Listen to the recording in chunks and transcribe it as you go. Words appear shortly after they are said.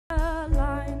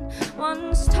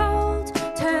once told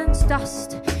turns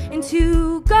dust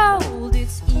into gold.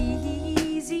 It's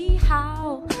easy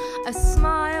how a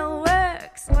smile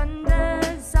works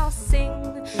wonders. I'll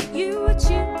sing you a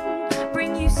tune,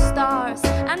 bring you stars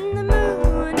and the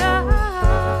moon.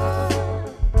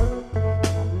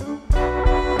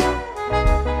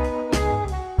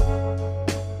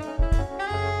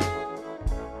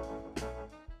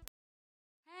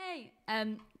 Hey,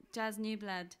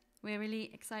 Jazznewblood. We're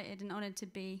really excited and honoured to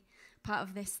be part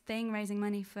of this thing, raising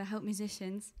money for Help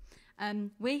Musicians.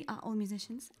 We are all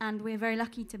musicians, and we're very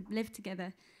lucky to live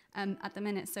together at the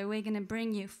minute. So we're going to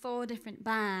bring you 4 different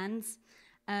bands.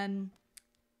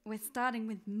 We're starting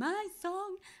with my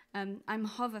song. I'm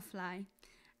Hoverfly,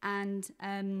 and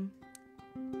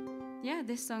yeah,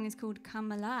 this song is called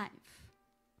Come Alive.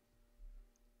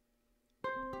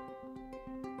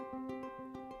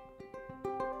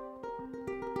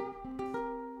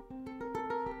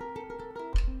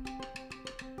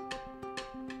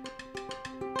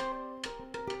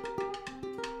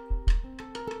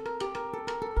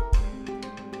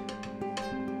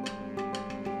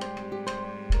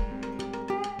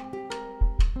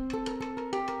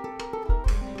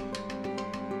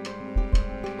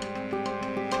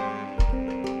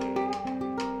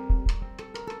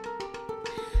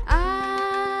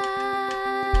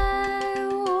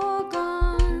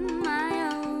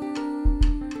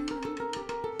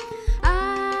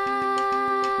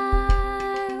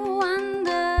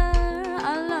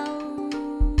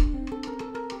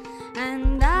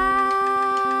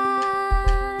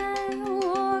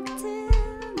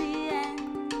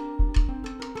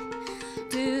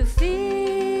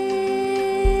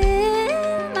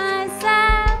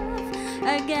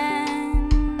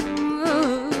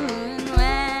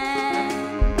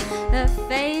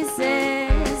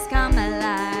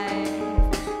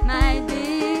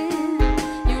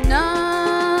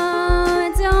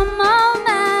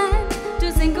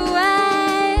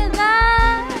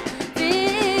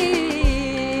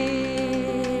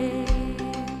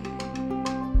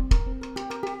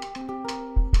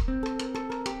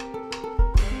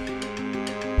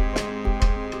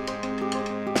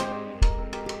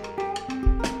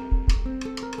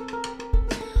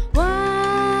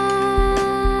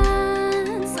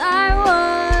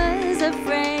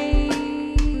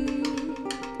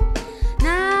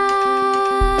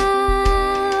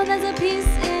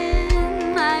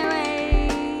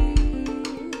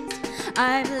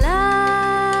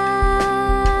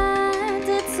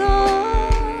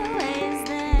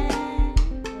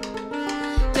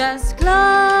 Just close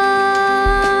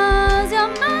your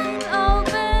mind,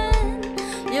 open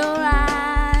your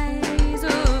eyes.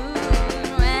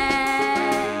 When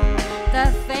the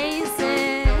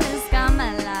faces come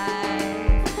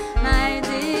alive, my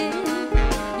dear,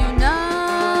 you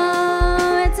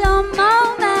know it's your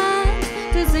moment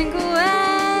to sink away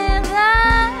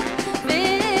the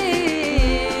fear.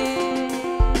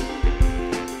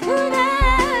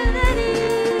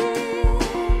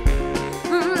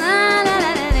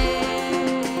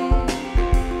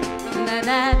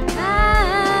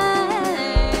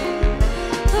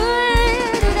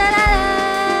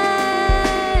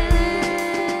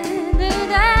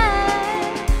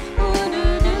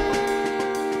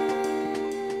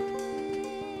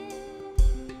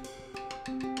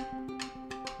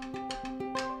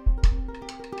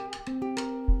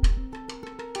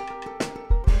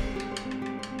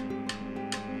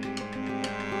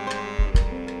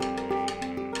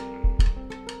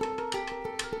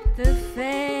 The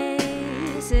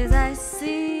faces I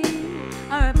see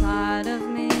are a part of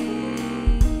me.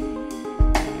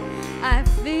 I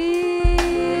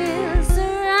feel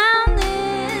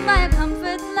surrounded by a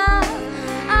comfort love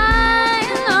I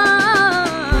love.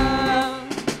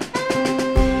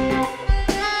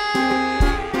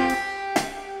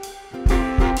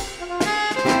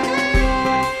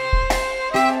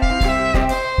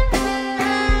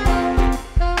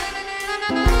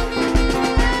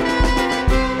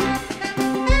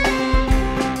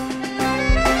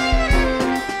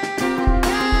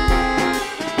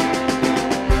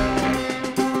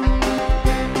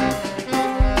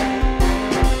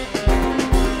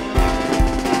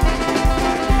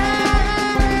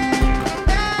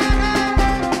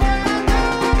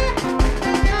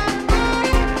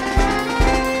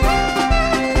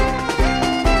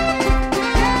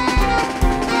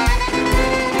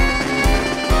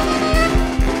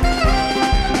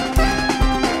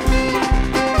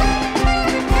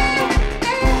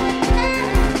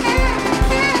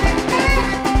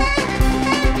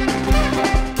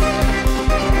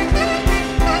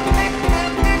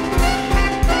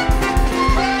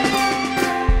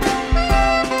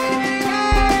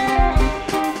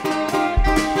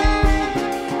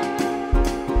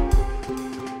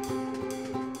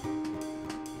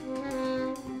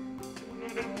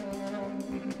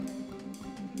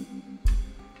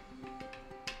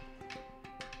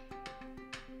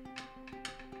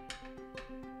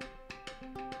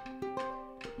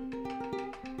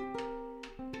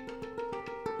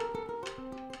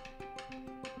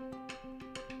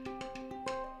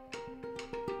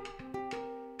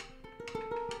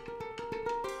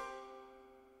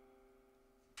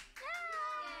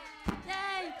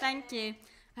 Thank you.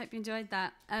 I hope you enjoyed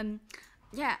that.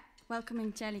 Yeah,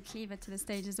 welcoming Jelly Cleaver to the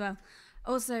stage as well.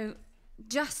 Also,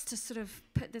 just to sort of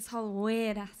put this whole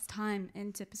weird-ass time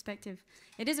into perspective,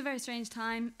 it is a very strange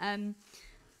time,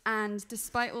 and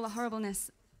despite all the horribleness,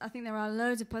 I think there are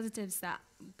loads of positives that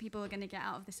people are going to get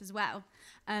out of this as well.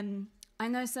 I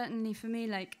know certainly for me,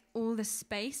 like, all the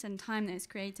space and time that it's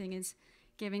creating is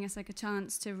giving us like a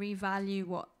chance to revalue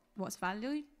what's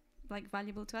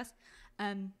valuable to us.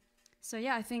 So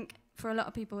yeah, I think for a lot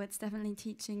of people, it's definitely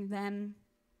teaching them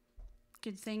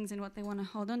good things and what they want to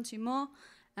hold on to more.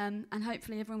 And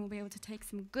hopefully everyone will be able to take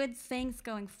some good things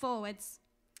going forwards.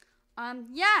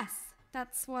 Yes,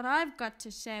 that's what I've got to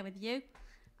share with you.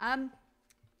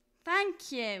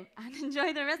 Thank you, and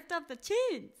enjoy the rest of the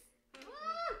tunes.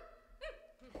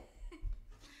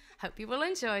 Hope you all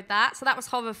enjoyed that. So that was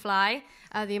Hoverfly,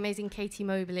 the amazing Katie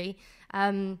Mobley.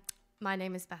 My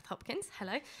name is Beth Hopkins,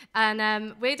 hello.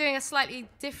 And we're doing a slightly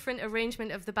different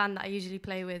arrangement of the band that I usually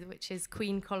play with, which is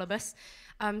Queen Colobus.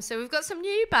 So we've got some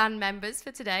new band members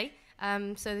for today.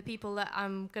 So the people that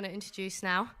I'm going to introduce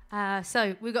now.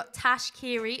 So we've got Tash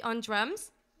Keary on drums.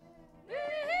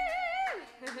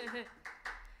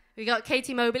 We got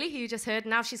Katie Mobley, who you just heard.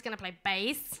 Now she's going to play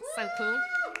bass. So cool.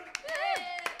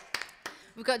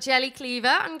 We've got Jelly Cleaver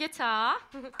on guitar.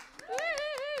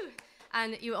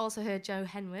 And you also heard Joe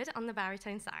Henwood on the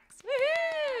baritone sax.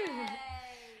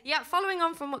 Yeah, following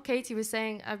on from what Katie was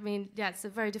saying, I mean, yeah, it's a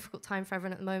very difficult time for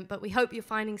everyone at the moment, but we hope you're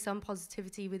finding some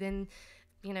positivity within,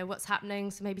 you know, what's happening,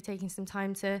 so maybe taking some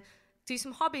time to do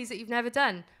some hobbies that you've never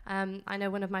done. I know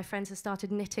one of my friends has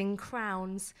started knitting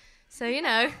crowns, so, you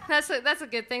know, that's a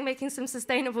good thing, making some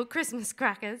sustainable Christmas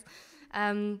crackers.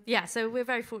 Yeah, so we're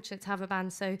very fortunate to have a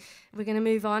band, so we're going to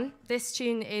move on. This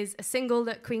tune is a single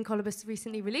that Queen Colobus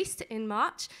recently released in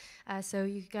March, so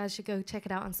you guys should go check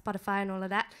it out on Spotify and all of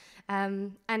that.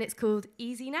 And it's called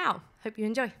Easy Now. Hope you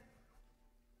enjoy.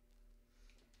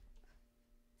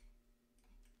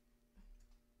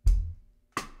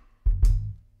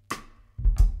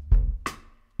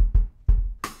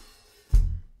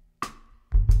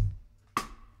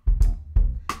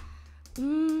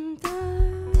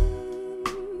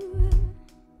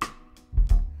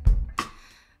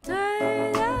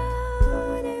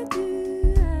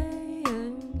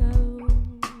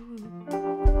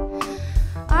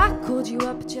 You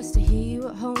up just to hear you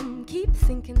at home. Keep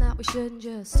thinking that we shouldn't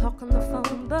just talk on the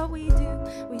phone, but we do,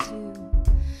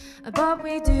 but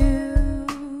we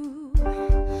do.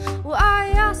 Well,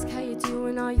 I ask how you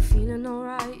doing, are you feeling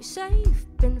alright? You say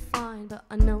you've been fine, but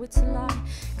I know it's a lie.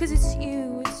 Cause it's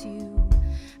you,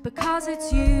 because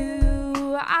it's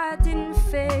you. I didn't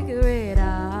figure it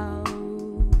out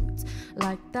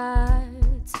like that.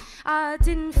 I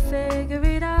didn't figure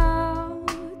it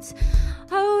out,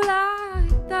 oh,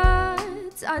 like that.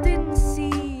 I didn't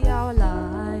see our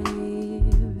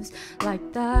lives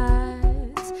like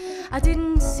that. I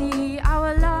didn't see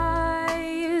our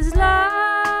lives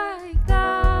like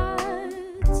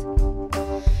that.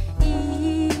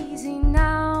 Easy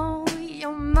now,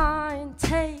 your mind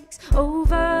takes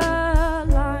over.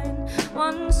 Line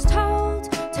once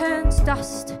told turns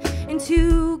dust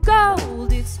into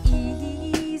gold. It's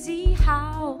easy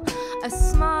how a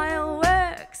smile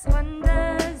works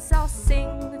wonders. I'll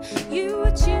sing you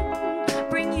a tune,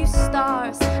 bring you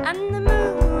stars and the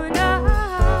moon.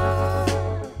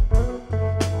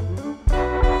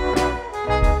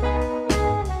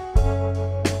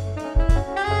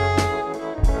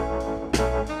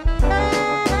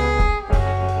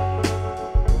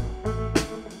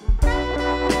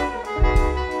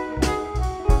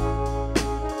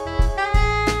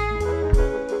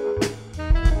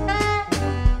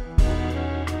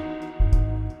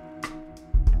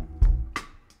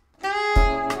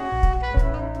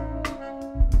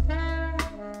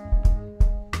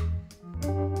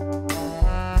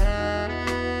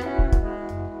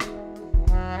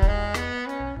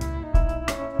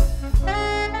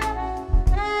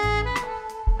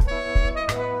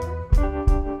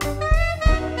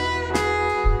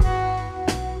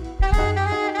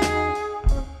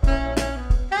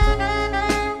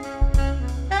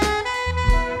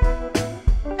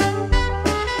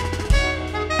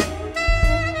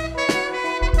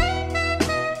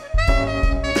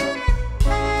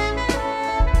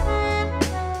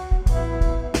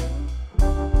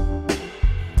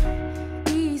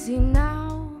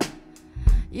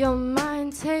 Your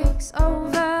mind takes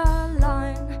over.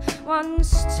 Line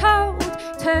once told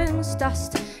turns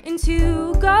dust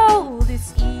into gold.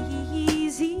 It's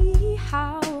easy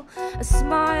how a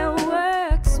smile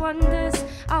works wonders.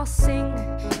 I'll sing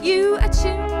you a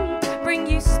tune, bring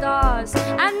you stars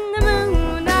and the moon.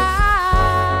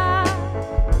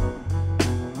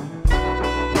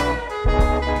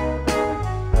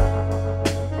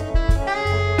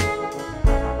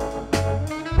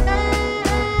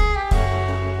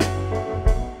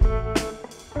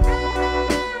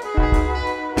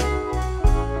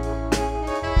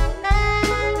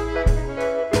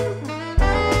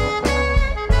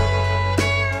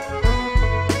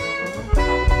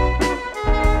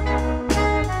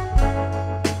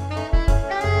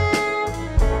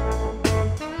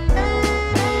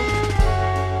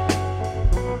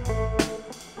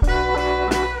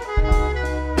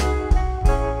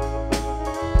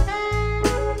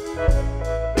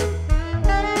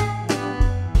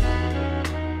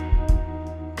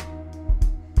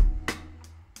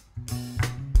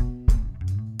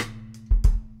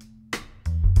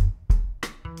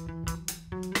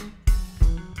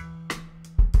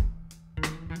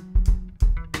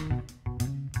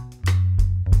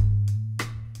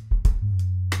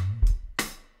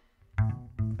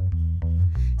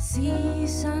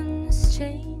 seasons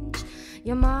change,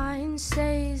 your mind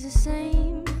stays the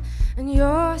same, and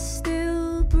you're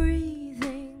still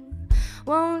breathing.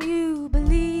 Won't you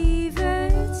believe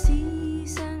it?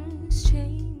 Seasons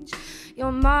change,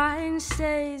 your mind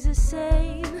stays the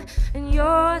same, and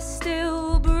you're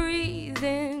still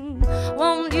breathing.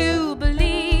 Won't you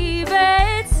believe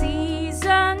it?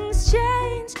 Seasons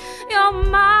change, your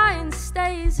mind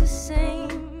stays the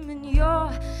same, and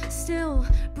you're still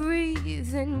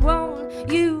breathing. Won't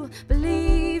you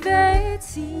believe it?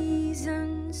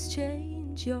 Seasons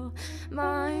change, your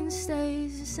mind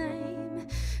stays the same,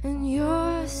 and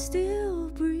you're still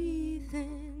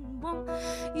breathing. Won't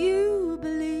you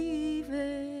believe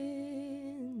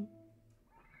it?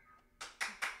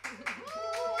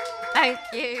 Thank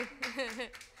you.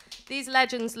 These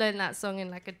legends learned that song in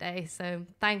like a day, so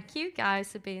thank you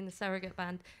guys for being the surrogate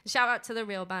band. Shout out to the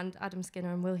real band, Adam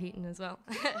Skinner and Will Heaton as well.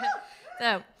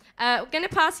 So, we're going to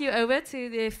pass you over to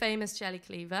the famous Jelly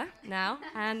Cleaver now,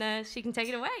 and she can take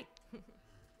it away.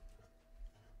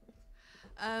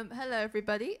 Hello,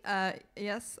 everybody.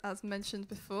 Yes, as mentioned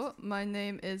before, my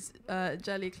name is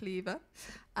Jelly Cleaver,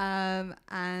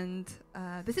 and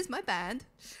this is my band,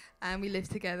 and we live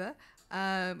together,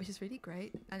 which is really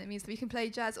great, and it means that we can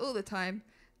play jazz all the time,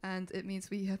 and it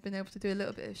means we have been able to do a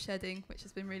little bit of shedding, which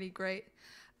has been really great.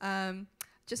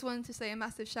 Just wanted to say a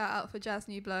massive shout out for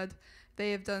Jazznewblood.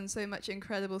 They have done so much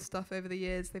incredible stuff over the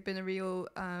years. They've been a real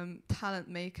talent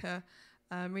maker,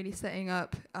 really setting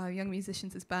up young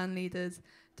musicians as band leaders,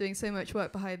 doing so much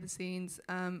work behind the scenes.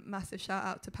 Massive shout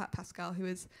out to Pat Pascal, who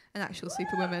is an actual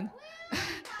superwoman,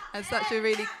 and such a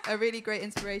really great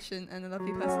inspiration and a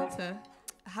lovely person to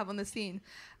have on the scene.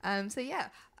 So yeah,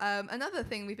 another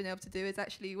thing we've been able to do is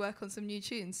actually work on some new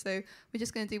tunes. So we're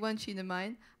just going to do one tune of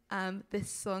mine. This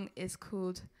song is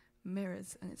called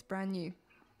Mirrors, and it's brand new.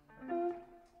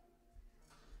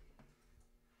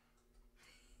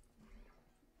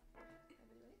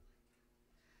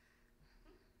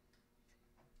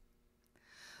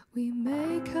 We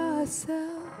make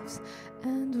ourselves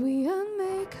and we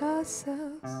unmake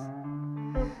ourselves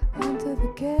under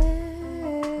the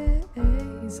gaze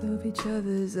of each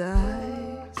other's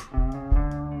eyes.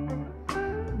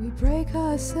 We break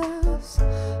ourselves,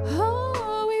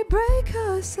 oh, we break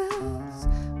ourselves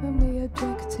when we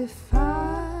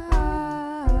objectify.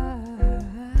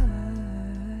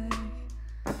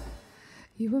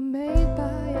 You were made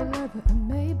by a lover and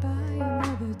made by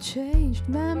another, changed,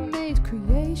 man-made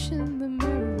creation, the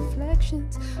mirror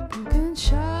reflections, broken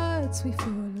shards, we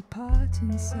fall apart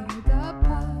inside our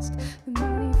past, the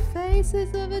many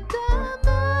faces of a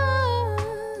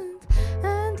diamond,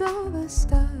 and all the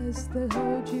stars that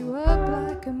hold you up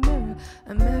like a mirror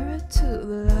to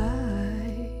the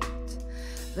light,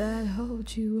 that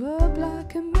hold you up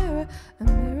like a mirror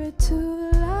to the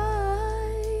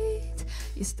light.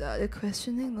 You started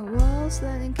questioning the walls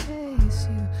that encase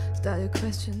you, started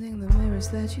questioning the mirrors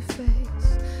that you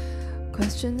face,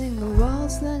 questioning the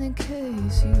walls that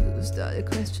encase you, started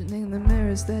questioning the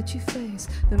mirrors that you face,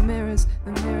 the mirrors,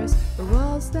 the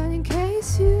walls that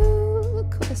encase you,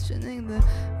 questioning the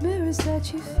mirrors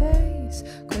that you face,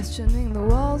 questioning the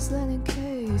walls that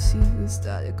encase you,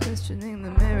 started questioning the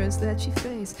mirrors that you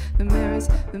face, the mirrors,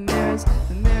 the mirrors,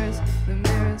 the mirrors, the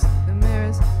mirrors, the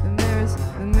mirrors, the mirrors, the mirrors,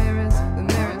 the mirrors, the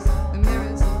mirrors, the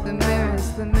mirrors,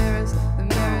 the mirrors, the mirrors, the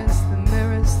mirrors, the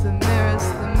mirrors, the mirrors,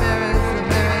 the mirrors.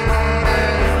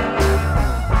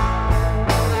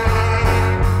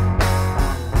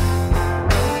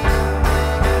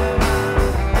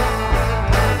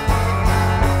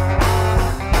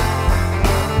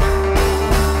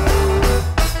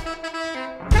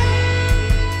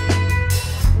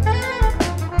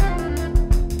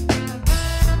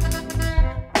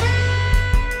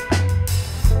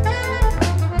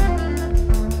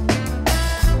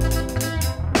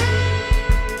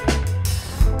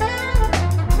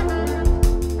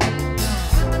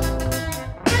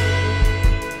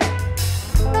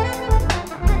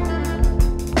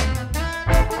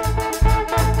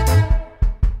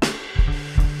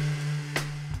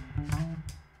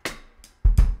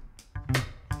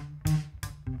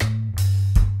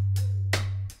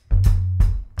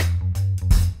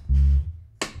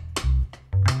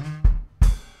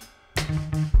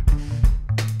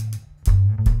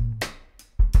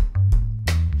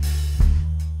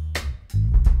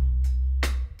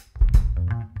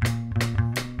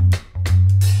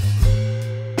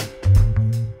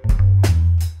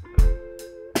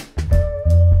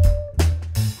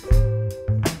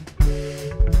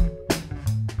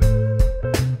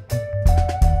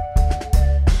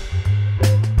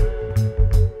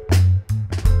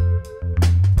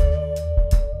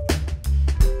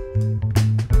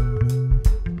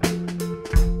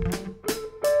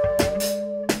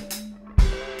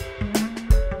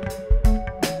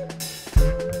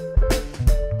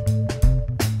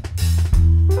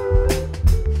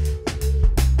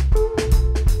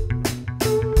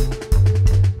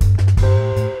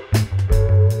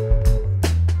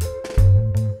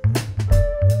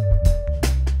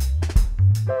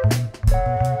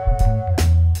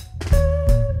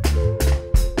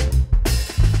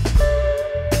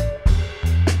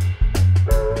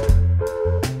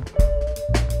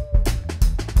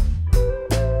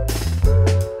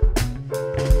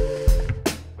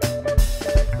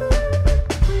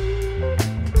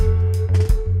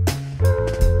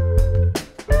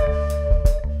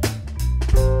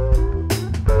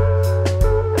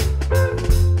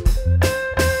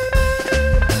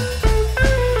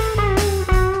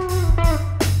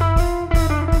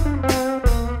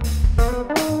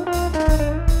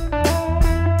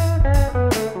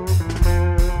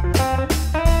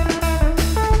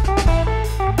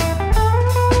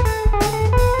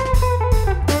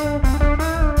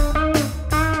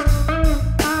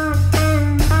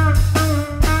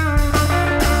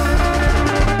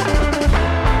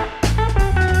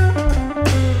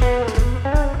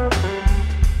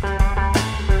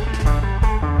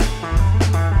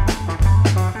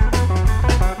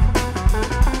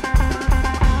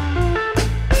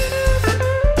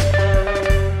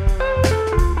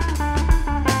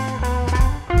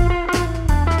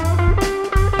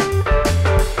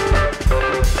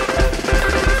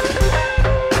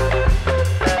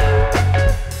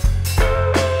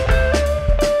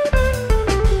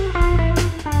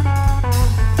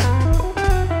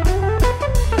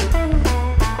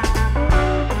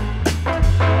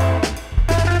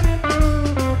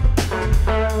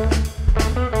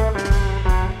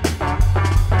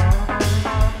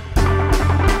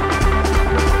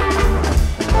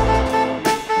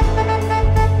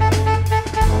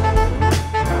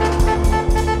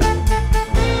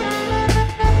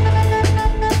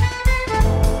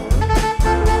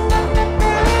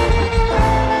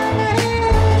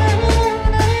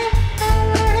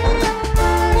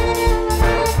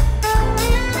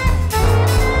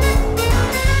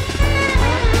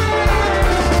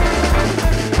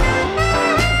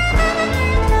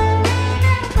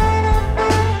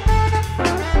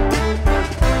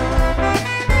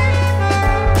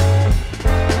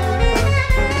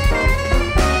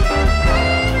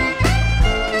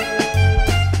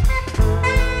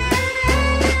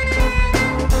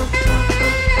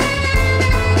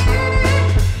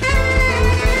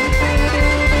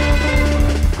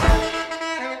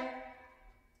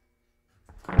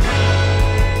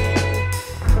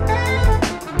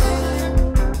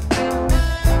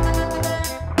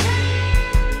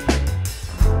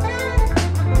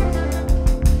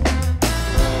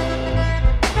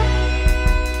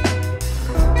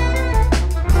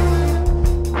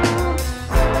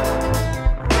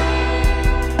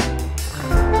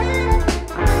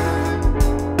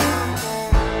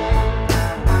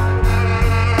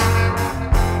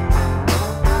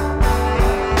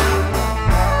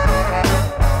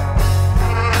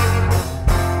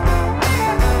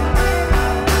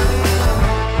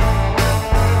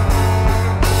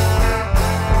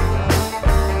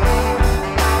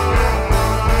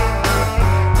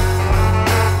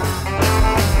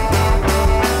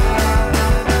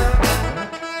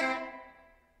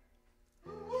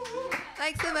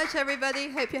 Thanks so much,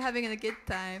 everybody. Hope you're having a good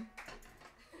time.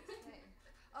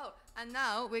 Oh, and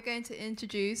now we're going to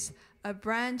introduce a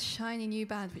brand shiny new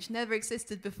band which never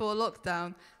existed before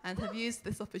lockdown and have used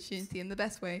this opportunity in the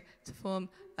best way to form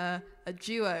a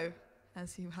duo,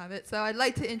 as you have it. So I'd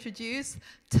like to introduce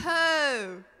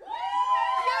Toe.